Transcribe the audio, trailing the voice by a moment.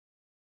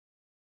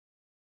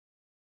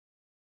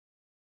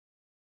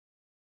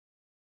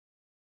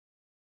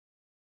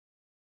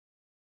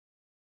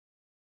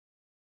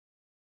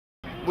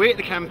We at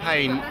the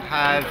campaign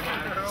have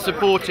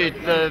supported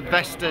the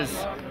Vestas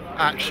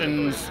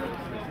actions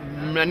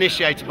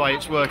initiated by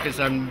its workers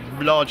and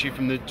largely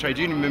from the trade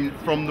union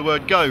movement from the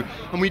word go.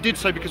 And we did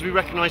so because we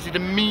recognised it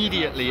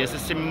immediately as a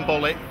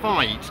symbolic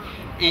fight.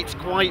 It's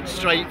quite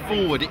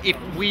straightforward. If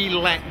we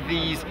let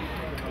these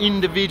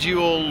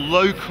individual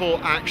local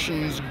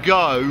actions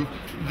go,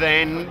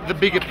 then the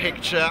bigger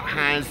picture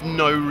has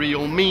no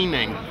real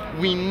meaning.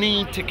 We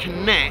need to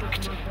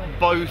connect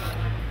both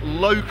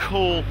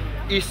local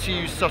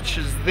issues such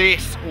as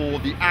this, or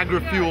the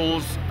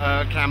agri-fuels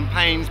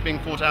campaigns being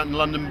fought out in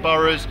London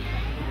boroughs,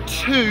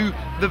 to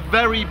the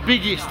very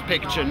biggest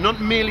picture, not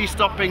merely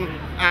stopping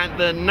at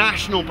the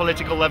national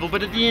political level,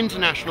 but at the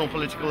international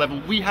political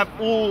level. We have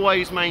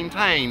always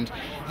maintained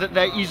that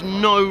there is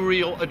no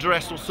real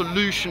address or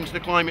solution to the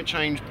climate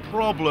change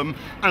problem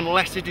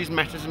unless it is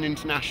met at an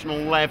international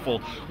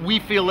level. We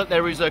feel that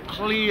there is a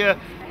clear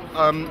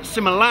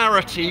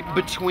similarity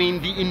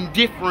between the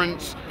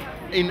indifference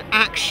in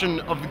action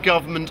of the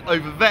government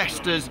over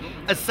Vestas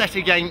as set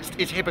against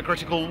its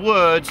hypocritical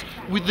words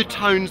with the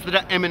tones that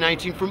are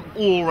emanating from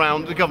all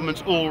round the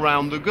governments all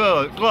around the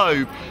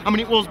globe. I mean,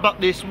 it was but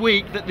this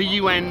week that the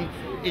UN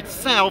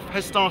itself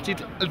has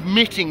started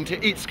admitting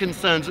to its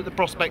concerns at the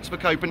prospects for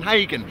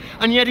Copenhagen,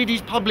 and yet it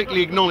is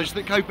publicly acknowledged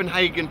that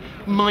Copenhagen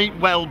might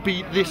well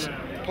be this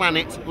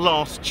planet's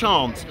last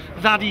chance.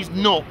 That is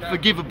not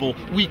forgivable.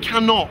 We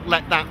cannot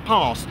let that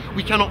pass.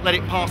 We cannot let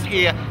it pass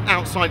here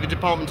outside the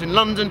department in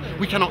London,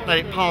 we cannot let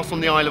it pass on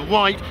the Isle of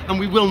Wight, and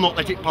we will not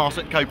let it pass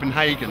at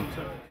Copenhagen.